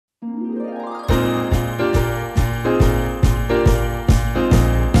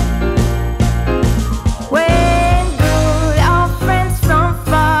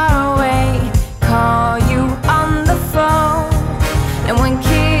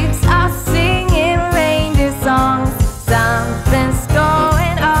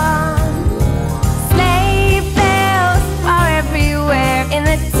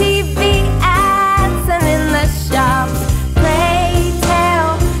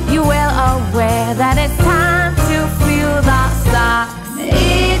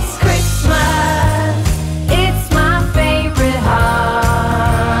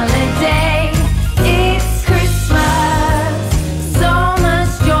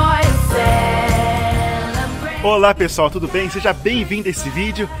Olá pessoal, tudo bem? Seja bem-vindo a esse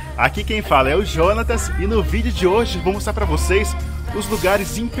vídeo. Aqui quem fala é o Jonatas e no vídeo de hoje vou mostrar para vocês os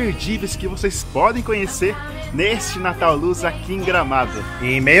lugares imperdíveis que vocês podem conhecer neste Natal Luz aqui em Gramado.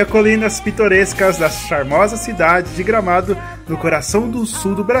 Em meio a colinas pitorescas da charmosa cidade de Gramado, no coração do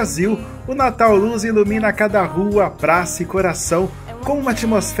sul do Brasil, o Natal Luz ilumina cada rua, praça e coração com uma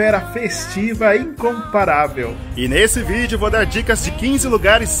atmosfera festiva incomparável. E nesse vídeo vou dar dicas de 15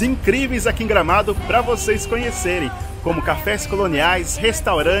 lugares incríveis aqui em Gramado para vocês conhecerem, como cafés coloniais,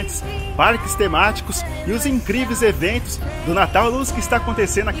 restaurantes, parques temáticos e os incríveis eventos do Natal Luz que está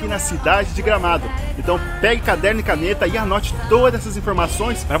acontecendo aqui na cidade de Gramado. Então pegue caderno e caneta e anote todas essas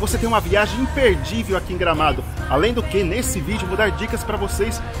informações para você ter uma viagem imperdível aqui em Gramado. Além do que, nesse vídeo vou dar dicas para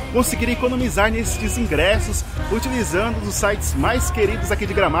vocês conseguirem economizar nesses ingressos utilizando um dos sites mais queridos aqui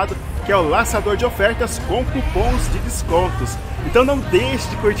de Gramado, que é o Laçador de ofertas com cupons de descontos. Então não deixe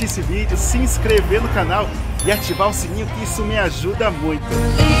de curtir esse vídeo, se inscrever no canal e ativar o sininho, que isso me ajuda muito.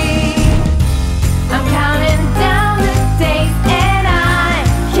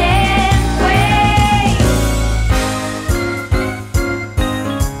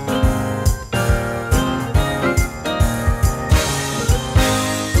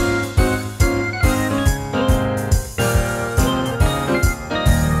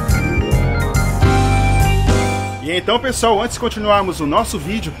 Então pessoal, antes de continuarmos o nosso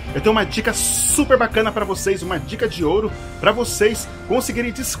vídeo, eu tenho uma dica super bacana para vocês, uma dica de ouro para vocês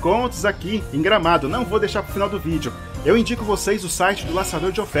conseguirem descontos aqui em Gramado. Não vou deixar para o final do vídeo. Eu indico vocês o site do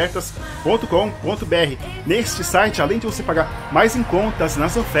Laçador de ofertas.com.br. Neste site, além de você pagar mais em contas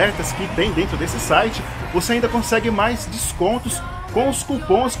nas ofertas que tem dentro desse site, você ainda consegue mais descontos com os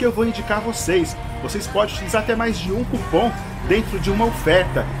cupons que eu vou indicar a vocês. Vocês podem utilizar até mais de um cupom dentro de uma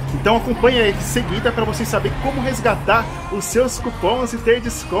oferta. Então acompanhe aí em seguida para vocês saberem como resgatar os seus cupons e ter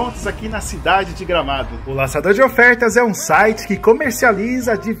descontos aqui na cidade de Gramado. O Laçador de Ofertas é um site que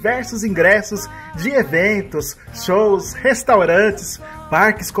comercializa diversos ingressos de eventos, shows, restaurantes,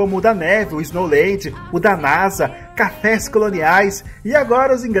 parques como o da neve, o Snowland, o da NASA, cafés coloniais e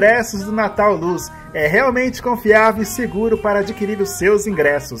agora os ingressos do Natal Luz. É realmente confiável e seguro para adquirir os seus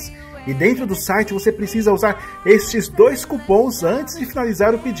ingressos. E dentro do site você precisa usar estes dois cupons antes de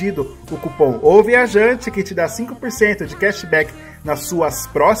finalizar o pedido. O cupom OVIAJANTE, que te dá 5% de cashback nas suas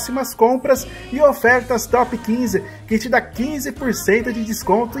próximas compras, e ofertas top 15, que te dá 15% de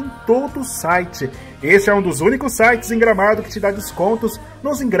desconto em todo o site. Este é um dos únicos sites em Gramado que te dá descontos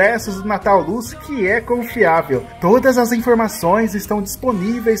nos ingressos do Natal Luz, que é confiável. Todas as informações estão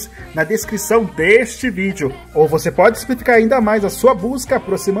disponíveis na descrição deste vídeo. Ou você pode simplificar ainda mais a sua busca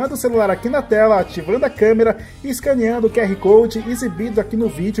aproximando o celular aqui na tela, ativando a câmera e escaneando o QR Code exibido aqui no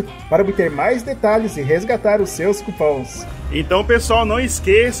vídeo para obter mais detalhes e resgatar os seus cupons. Então pessoal, não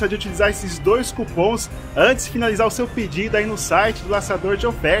esqueça de utilizar esses dois cupons antes de finalizar o seu pedido aí no site do Laçador de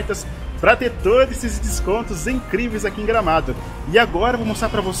Ofertas para ter todos esses descontos incríveis aqui em Gramado. E agora eu vou mostrar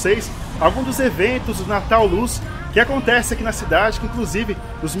para vocês alguns dos eventos do Natal Luz que acontece aqui na cidade, que inclusive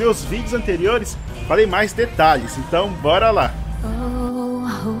nos meus vídeos anteriores falei mais detalhes. Então bora lá! Oh,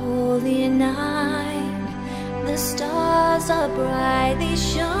 holy night, the stars are brightly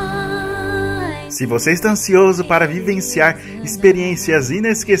shining. Se você está ansioso para vivenciar experiências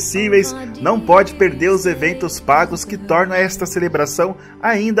inesquecíveis, não pode perder os eventos pagos que tornam esta celebração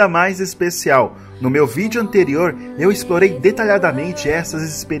ainda mais especial. No meu vídeo anterior, eu explorei detalhadamente essas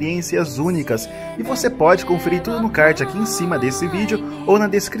experiências únicas e você pode conferir tudo no card aqui em cima desse vídeo ou na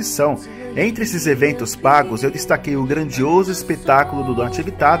descrição. Entre esses eventos pagos, eu destaquei o grandioso espetáculo do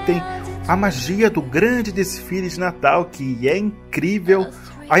Nativitaten, a magia do grande desfile de Natal, que é incrível,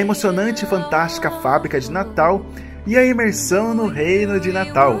 a emocionante e fantástica fábrica de Natal e a imersão no reino de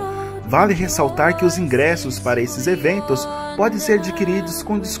Natal. Vale ressaltar que os ingressos para esses eventos podem ser adquiridos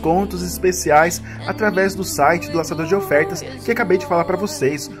com descontos especiais através do site do Laçador de Ofertas que acabei de falar para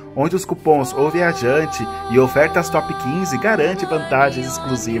vocês, onde os cupons OVIAJANTE e OFERTASTOP15 garantem vantagens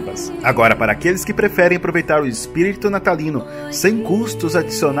exclusivas. Agora, para aqueles que preferem aproveitar o espírito natalino sem custos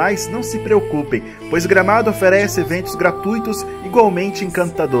adicionais, não se preocupem, pois Gramado oferece eventos gratuitos igualmente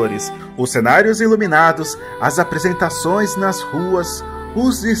encantadores. Os cenários iluminados, as apresentações nas ruas,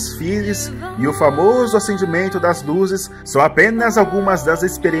 os desfiles e o famoso Acendimento das Luzes são apenas algumas das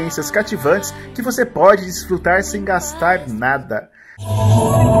experiências cativantes que você pode desfrutar sem gastar nada.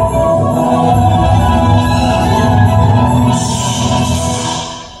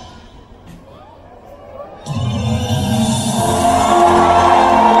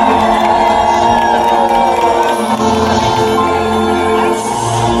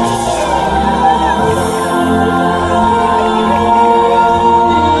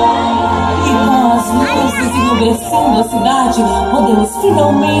 Da cidade, podemos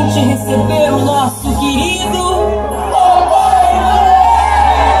finalmente receber o nosso querido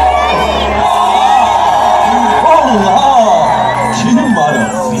Olá! Que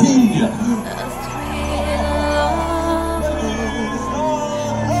maravilha!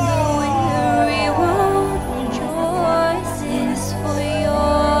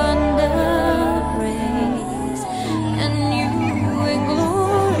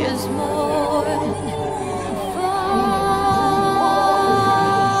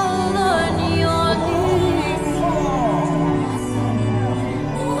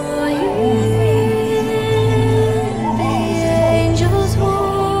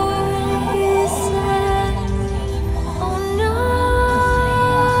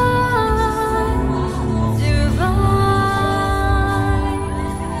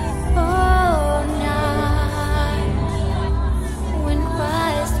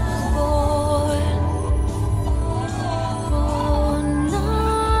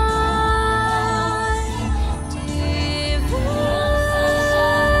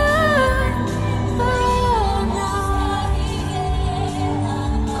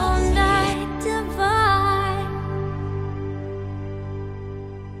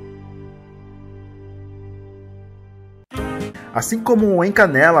 Assim como em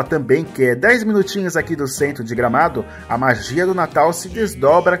Canela também, que é 10 minutinhos aqui do centro de Gramado, a magia do Natal se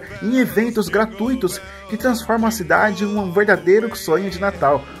desdobra em eventos gratuitos que transformam a cidade em um verdadeiro sonho de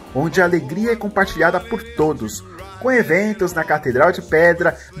Natal, onde a alegria é compartilhada por todos, com eventos na Catedral de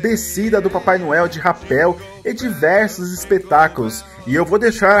Pedra, descida do Papai Noel de rapel e diversos espetáculos. E eu vou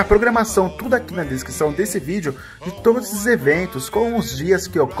deixar a programação tudo aqui na descrição desse vídeo de todos esses eventos, com os dias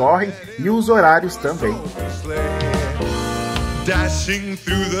que ocorrem e os horários também. Dashing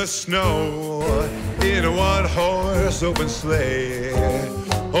through the snow in a one-horse open sleigh,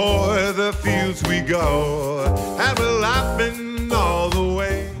 o'er the fields we go, have a laughing all the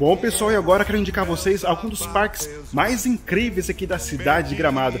way. Bom, pessoal, e agora quero indicar a vocês alguns dos parques mais incríveis aqui da cidade de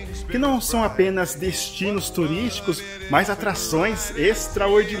Gramado, que não são apenas destinos turísticos, mas atrações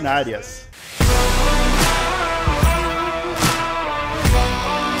extraordinárias.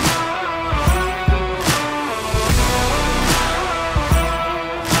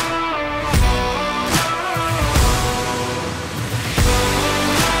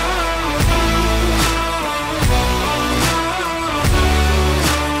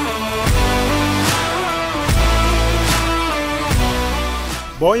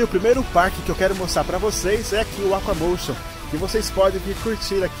 Bom, e o primeiro parque que eu quero mostrar para vocês é aqui o Acquamotion, que vocês podem vir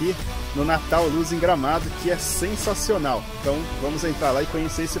curtir aqui no Natal Luz Gramado, que é sensacional. Então vamos entrar lá e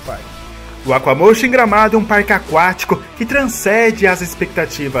conhecer esse parque. O Acquamotion Gramado é um parque aquático que transcende as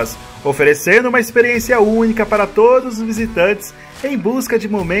expectativas, oferecendo uma experiência única para todos os visitantes em busca de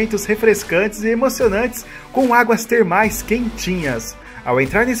momentos refrescantes e emocionantes com águas termais quentinhas. Ao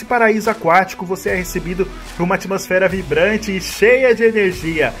entrar nesse paraíso aquático, você é recebido por uma atmosfera vibrante e cheia de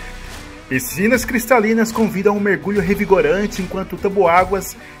energia. Piscinas cristalinas convidam a um mergulho revigorante, enquanto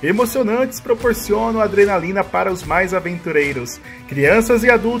tabuáguas emocionantes proporcionam adrenalina para os mais aventureiros. Crianças e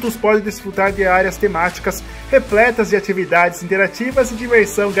adultos podem desfrutar de áreas temáticas repletas de atividades interativas e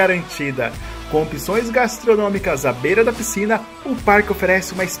diversão garantida. Com opções gastronômicas à beira da piscina, o parque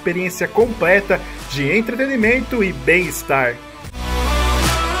oferece uma experiência completa de entretenimento e bem-estar.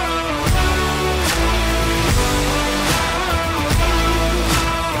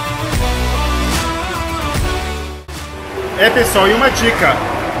 Pessoal, e uma dica,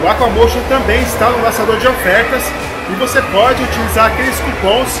 o Acquamotion também está no Laçador de Ofertas e você pode utilizar aqueles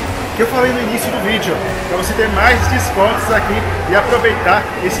cupons que eu falei no início do vídeo, para você ter mais descontos aqui e aproveitar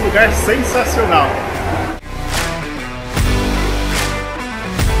esse lugar sensacional.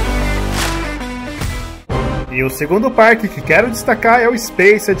 E o segundo parque que quero destacar é o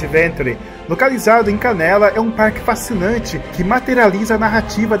Space Adventure. Localizado em Canela, é um parque fascinante que materializa a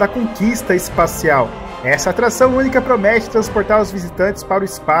narrativa da conquista espacial. Essa atração única promete transportar os visitantes para o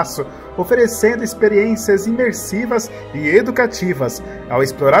espaço, oferecendo experiências imersivas e educativas. Ao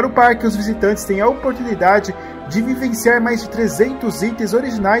explorar o parque, os visitantes têm a oportunidade de vivenciar mais de 300 itens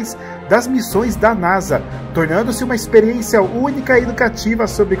originais das missões da NASA, tornando-se uma experiência única e educativa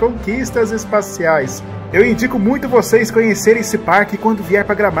sobre conquistas espaciais. Eu indico muito vocês conhecerem esse parque quando vier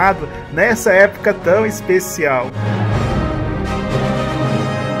para Gramado, nessa época tão especial.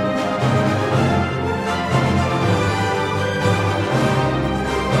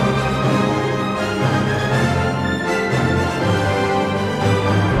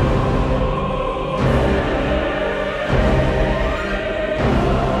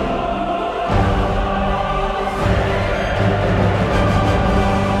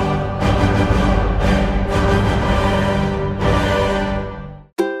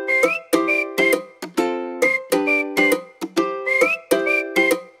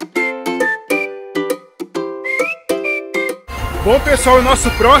 Bom, pessoal, o nosso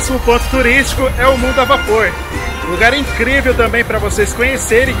próximo ponto turístico é o Mundo a Vapor. Lugar incrível também para vocês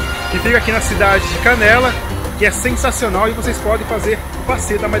conhecerem, que fica aqui na cidade de Canela, que é sensacional, e vocês podem fazer o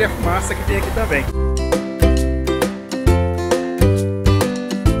passeio da Maria Fumaça que tem aqui também.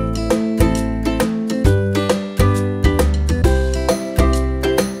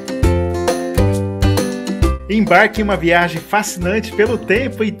 Embarque em uma viagem fascinante pelo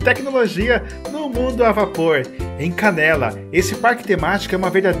tempo e tecnologia no Mundo a Vapor. Em Canela, esse parque temático é uma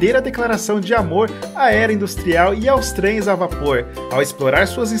verdadeira declaração de amor à era industrial e aos trens a vapor. Ao explorar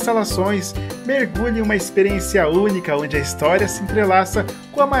suas instalações, mergulhe em uma experiência única onde a história se entrelaça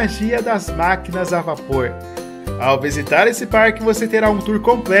com a magia das máquinas a vapor. Ao visitar esse parque, você terá um tour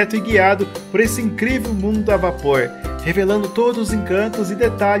completo e guiado por esse incrível mundo a vapor, revelando todos os encantos e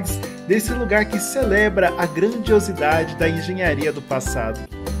detalhes desse lugar que celebra a grandiosidade da engenharia do passado.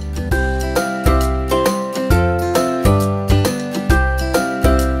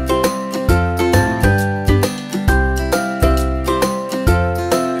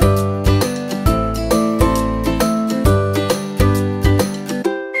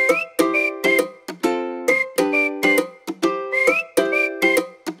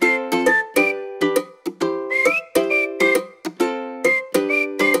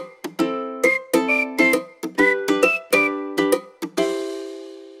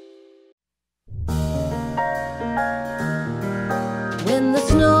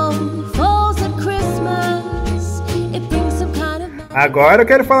 Agora eu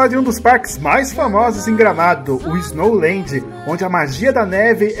quero falar de um dos parques mais famosos em Gramado, o Snowland, onde a magia da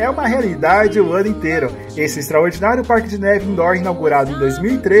neve é uma realidade o ano inteiro. Esse extraordinário parque de neve indoor, inaugurado em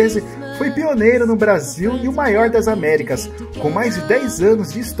 2013, foi pioneiro no Brasil e o maior das Américas. Com mais de 10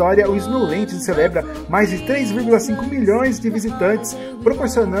 anos de história, o Snowland celebra mais de 3,5 milhões de visitantes,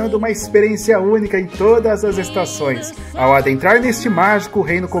 proporcionando uma experiência única em todas as estações. Ao adentrar neste mágico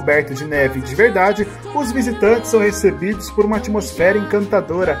reino coberto de neve de verdade, os visitantes são recebidos por uma atmosfera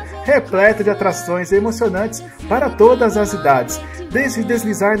encantadora, repleta de atrações emocionantes para todas as idades. Desde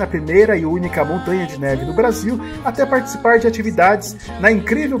deslizar na primeira e única montanha de neve no Brasil, até participar de atividades na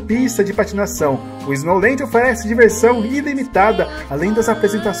incrível pista de patinação. O Snowland oferece diversão ilimitada, além das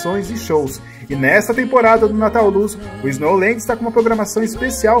apresentações e shows. E nesta temporada do Natal Luz, o Snowland está com uma programação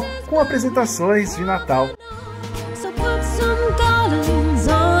especial com apresentações de Natal.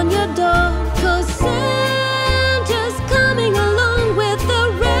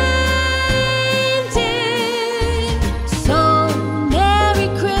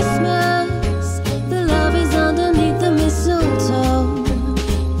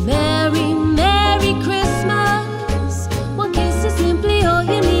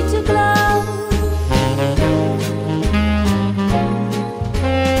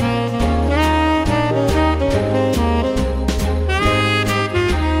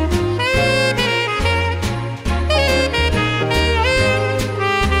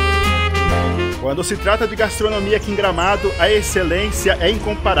 Quando se trata de gastronomia aqui em Gramado, a excelência é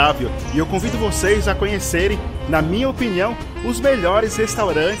incomparável. E eu convido vocês a conhecerem, na minha opinião, os melhores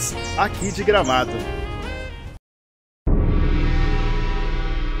restaurantes aqui de Gramado.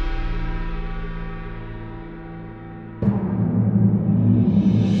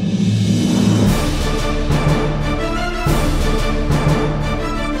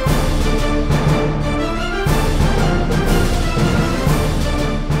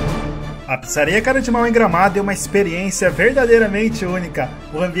 A pizzaria Cara de Mal em Gramado é uma experiência verdadeiramente única.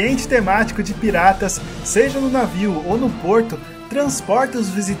 O ambiente temático de piratas, seja no navio ou no porto, transporta os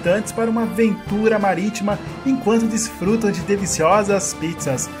visitantes para uma aventura marítima enquanto desfrutam de deliciosas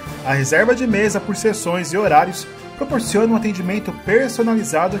pizzas. A reserva de mesa por sessões e horários proporciona um atendimento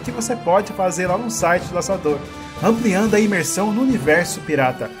personalizado que você pode fazer lá no site do Laçador, ampliando a imersão no universo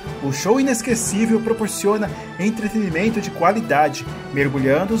pirata. O show inesquecível proporciona entretenimento de qualidade,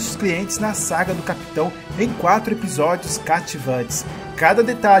 mergulhando os clientes na saga do Capitão em 4 episódios cativantes. Cada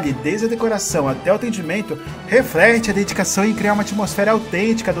detalhe, desde a decoração até o atendimento, reflete a dedicação em criar uma atmosfera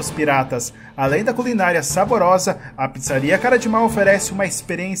autêntica dos piratas. Além da culinária saborosa, a pizzaria Cara de Mal oferece uma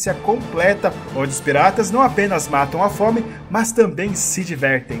experiência completa, onde os piratas não apenas matam a fome, mas também se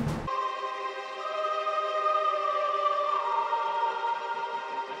divertem.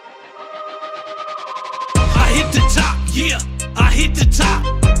 Yeah, I hit the top.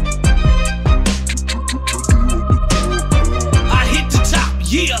 I hit the top.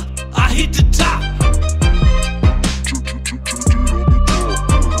 Yeah, I hit the top.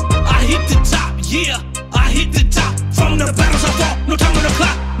 I hit the top. Yeah, I hit the top. From the battles I fought, no time on the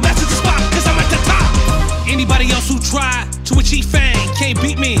clock. Master the spot, cause I'm at the top. Anybody else who tried to achieve fame can't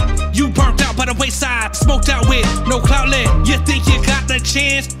beat me. You burnt out by the wayside, smoked out with no cloudlet. You think you got the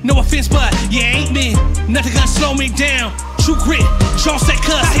chance? No offense, but you ain't me. Nothing gonna slow me down. True grit, Sean said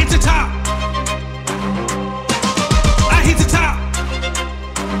cuss. I hit the top. I hit the top.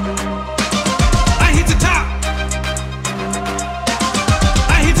 I hit the top.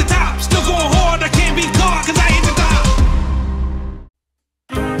 I hit the top. Still going hard, I can't be God, cause I hit the top.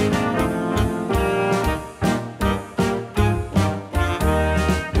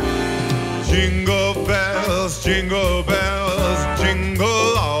 Jingle bells, jingle bells,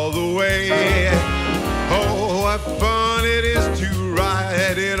 jingle all the way. Oh, what fun it is to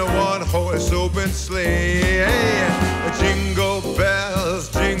ride in a one-horse open sleigh. Jingle bells,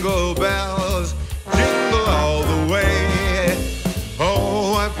 jingle all the way.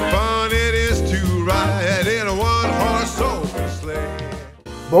 Oh, what fun it is to ride in a one-horse open sleigh.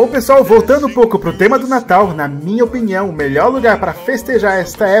 Bom pessoal, voltando um pouco pro tema do Natal, na minha opinião, o melhor lugar para festejar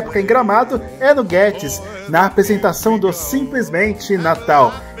esta época em Gramado é no Gatzz, na apresentação do Simplesmente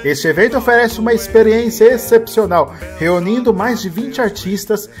Natal. Este evento oferece uma experiência excepcional, reunindo mais de 20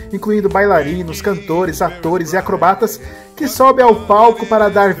 artistas, incluindo bailarinos, cantores, atores e acrobatas, que sobem ao palco para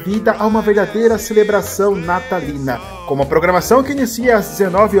dar vida a uma verdadeira celebração natalina. Com uma programação que inicia às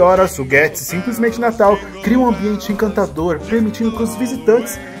 19 horas, o Gatzz Simplesmente Natal cria um ambiente encantador, permitindo que os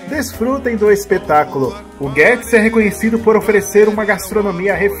visitantes desfrutem do espetáculo. O Gatzz é reconhecido por oferecer uma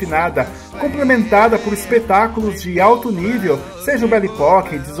gastronomia refinada, complementada por espetáculos de alto nível, seja o Belly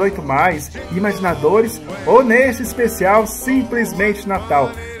Pocket, 18+, Imaginadores ou nesse especial Simplesmente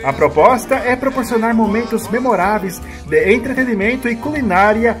Natal. A proposta é proporcionar momentos memoráveis de entretenimento e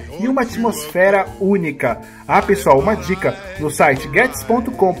culinária e uma atmosfera única. Ah pessoal, uma dica, no site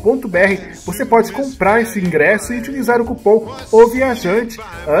gatzz.com.br você pode comprar esse ingresso e utilizar o cupom OVIAJANTE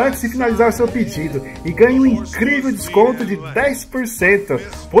antes de finalizar o seu pedido e ganhe um incrível desconto de 10%.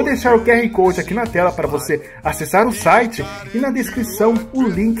 Vou deixar o QR Code aqui na tela para você acessar o site e na descrição o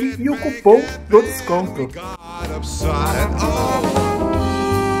link e o cupom do desconto.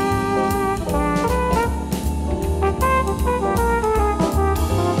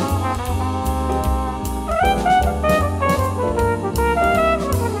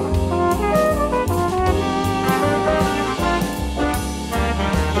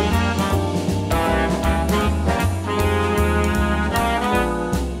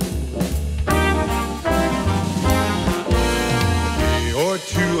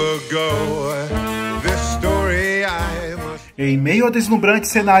 Em meio ao deslumbrante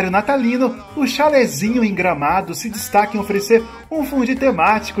cenário natalino, o Chalezinho em Gramado se destaca em oferecer um fundi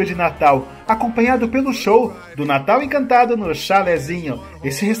temático de Natal, acompanhado pelo show do Natal Encantado no Chalezinho.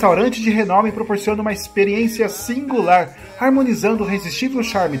 Esse restaurante de renome proporciona uma experiência singular, harmonizando o irresistível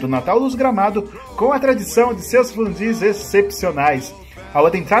charme do Natal Luz Gramado com a tradição de seus fundis excepcionais. Ao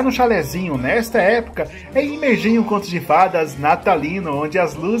adentrar no Chalezinho nesta época, é imergir em um conto de fadas natalino, onde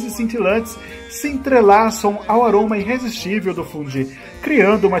as luzes cintilantes se entrelaçam ao aroma irresistível do fundi,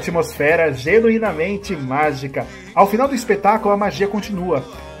 criando uma atmosfera genuinamente mágica. Ao final do espetáculo, a magia continua,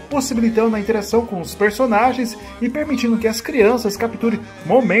 possibilitando a interação com os personagens e permitindo que as crianças capturem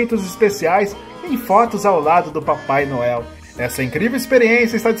momentos especiais em fotos ao lado do Papai Noel. Essa incrível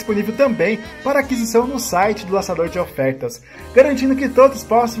experiência está disponível também para aquisição no site do Laçador de Ofertas, garantindo que todos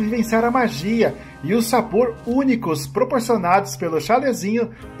possam vivenciar a magia e o sabor únicos proporcionados pelo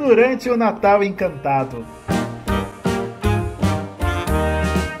Chalezinho durante o Natal Encantado.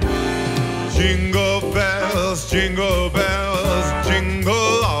 Jingle bells,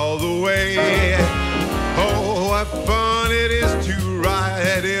 jingle all the way. Oh, what fun it is to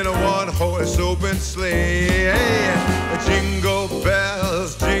one-horse open sleigh. Jingle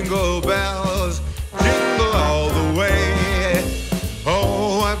bells, jingle all the way.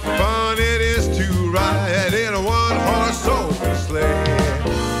 Oh, what fun it is to ride in a one-horse open sleigh.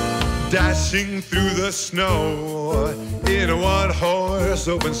 Dashing through the snow in a one-horse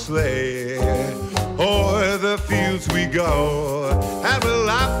open sleigh. O'er the fields we go, and we're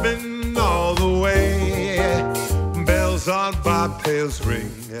laughing all the way. Bells on bobtails ring,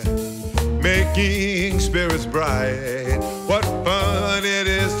 making spirits bright. What fun it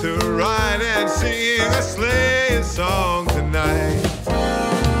is to ride and sing a sleighing song tonight.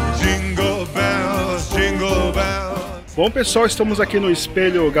 Jingle bells, jingle bells. Bom, pessoal, estamos aqui no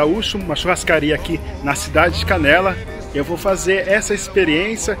Espelho Gaúcho, uma churrascaria aqui na cidade de Canela. Eu vou fazer essa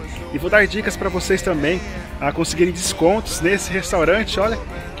experiência e vou dar dicas para vocês também a conseguirem descontos nesse restaurante. Olha,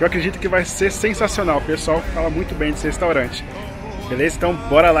 que eu acredito que vai ser sensacional. O pessoal fala muito bem desse restaurante. Beleza? Então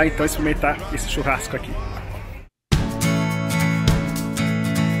bora lá então experimentar esse churrasco aqui.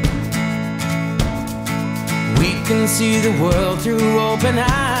 We can see the world through open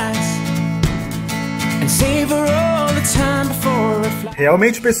eyes and savor all the time before it flies.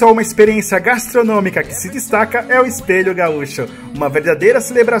 Realmente, pessoal, uma experiência gastronômica que se destaca é o Espelho Gaúcho, uma verdadeira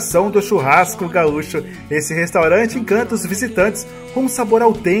celebração do churrasco gaúcho. Esse restaurante encanta os visitantes com um sabor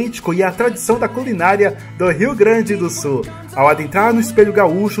autêntico e a tradição da culinária do Rio Grande do Sul. Ao adentrar no Espelho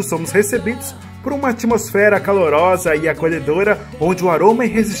Gaúcho, somos recebidos por uma atmosfera calorosa e acolhedora, onde o aroma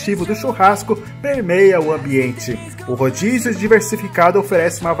irresistível do churrasco permeia o ambiente. O rodízio diversificado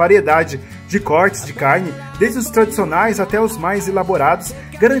oferece uma variedade de cortes de carne, desde os tradicionais até os mais elaborados,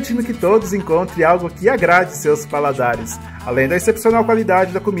 garantindo que todos encontrem algo que agrade seus paladares. Além da excepcional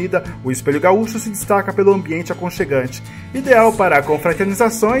qualidade da comida, o Espelho Gaúcho se destaca pelo ambiente aconchegante, ideal para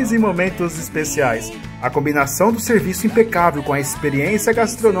confraternizações e momentos especiais. A combinação do serviço impecável com a experiência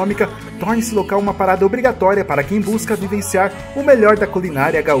gastronômica torna esse local uma parada obrigatória para quem busca vivenciar o melhor da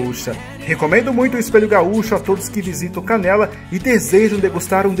culinária gaúcha. Recomendo muito o Espelho Gaúcho a todos que visitam Canela e desejam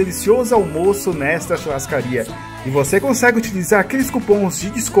degustar um delicioso almoço nesta churrascaria. E você consegue utilizar aqueles cupons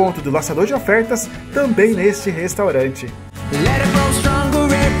de desconto do Laçador de ofertas também neste restaurante.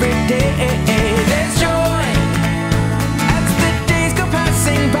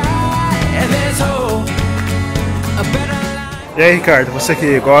 E aí, Ricardo, você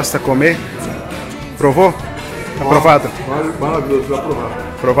que gosta de comer, provou? Aprovado? Maravilhoso, já aprovado.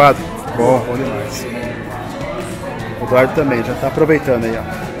 Aprovado? Bom demais. O Eduardo também, já tá aproveitando aí,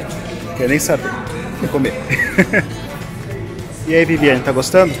 ó. Quer nem saber, quer comer. E aí, Viviane, tá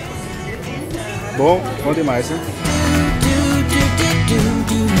gostando? Bom demais, né?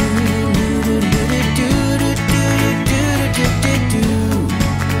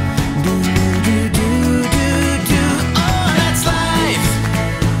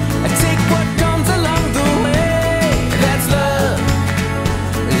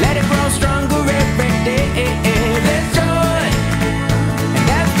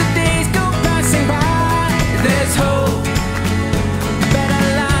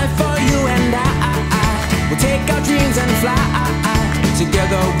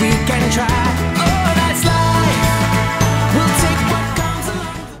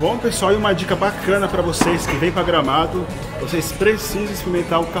 Bom, pessoal, e uma dica bacana para vocês que vêm para Gramado, vocês precisam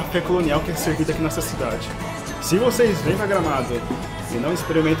experimentar o café colonial que é servido aqui nessa cidade. Se vocês vêm para Gramado e não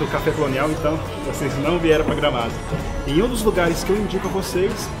experimentam o café colonial, então vocês não vieram para Gramado. E um dos lugares que eu indico a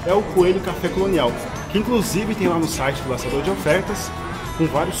vocês é o Coelho Café Colonial, que inclusive tem lá no site do Laçador de Ofertas, com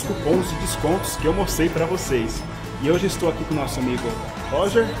vários cupons de descontos que eu mostrei para vocês. E hoje estou aqui com o nosso amigo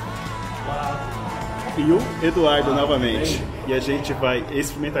Roger e o Eduardo novamente. E a gente vai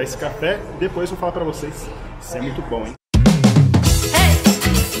experimentar esse café. Depois eu vou falar pra vocês se é muito bom, hein?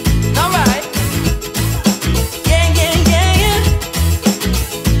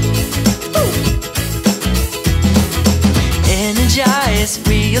 Energize,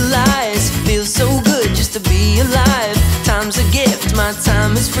 realize, feels so good just to be alive. Time's a gift, my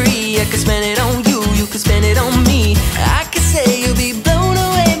time is free. I can spend it on you, you can spend it on me. I can say you'll be blown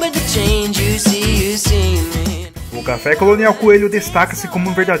away by the change you see me. O Café Colonial Coelho destaca-se como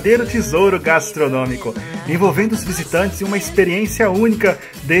um verdadeiro tesouro gastronômico, envolvendo os visitantes em uma experiência única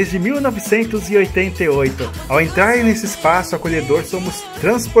desde 1988. Ao entrar nesse espaço acolhedor, somos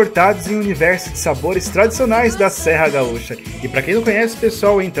transportados em um universo de sabores tradicionais da Serra Gaúcha. E para quem não conhece,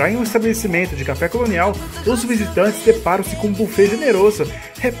 pessoal, entrar em um estabelecimento de café colonial, os visitantes deparam-se com um buffet generoso,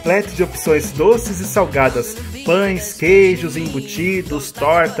 repleto de opções doces e salgadas, pães, queijos, embutidos,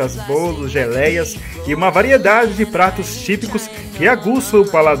 tortas, bolos, geleias e uma variedade de pratos pratos típicos que aguçam o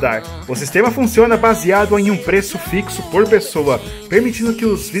paladar. O sistema funciona baseado em um preço fixo por pessoa, permitindo que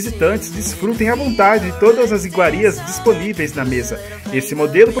os visitantes desfrutem à vontade de todas as iguarias disponíveis na mesa. Esse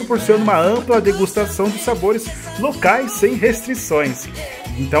modelo proporciona uma ampla degustação de sabores locais sem restrições.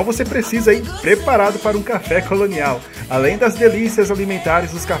 Então você precisa ir preparado para um café colonial. Além das delícias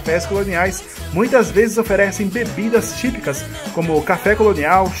alimentares dos cafés coloniais, muitas vezes oferecem bebidas típicas, como café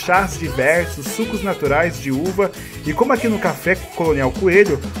colonial, chás diversos, sucos naturais de uva e, como aqui no Café Colonial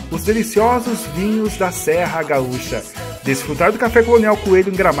Coelho, os deliciosos vinhos da Serra Gaúcha. Desfrutar do Café Colonial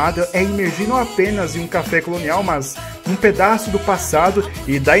Coelho em Gramado é imergir não apenas em um café colonial, mas um pedaço do passado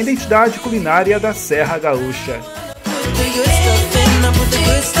e da identidade culinária da Serra Gaúcha.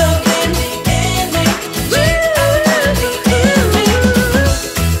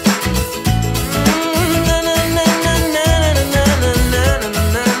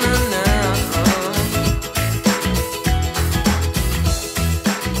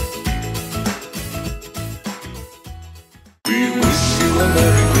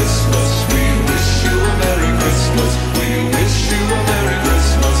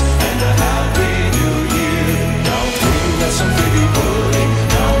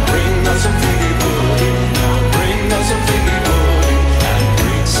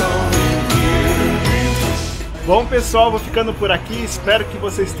 Bom pessoal, vou ficando por aqui, espero que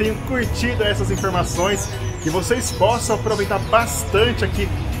vocês tenham curtido essas informações, que vocês possam aproveitar bastante aqui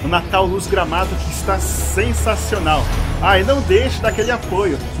no Natal Luz Gramado, que está sensacional. E não deixe de dar aquele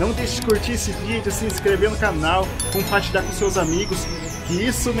apoio, não deixe de curtir esse vídeo, se inscrever no canal, compartilhar com seus amigos, que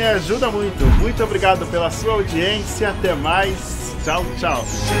isso me ajuda muito. Muito obrigado pela sua audiência, até mais, tchau, tchau.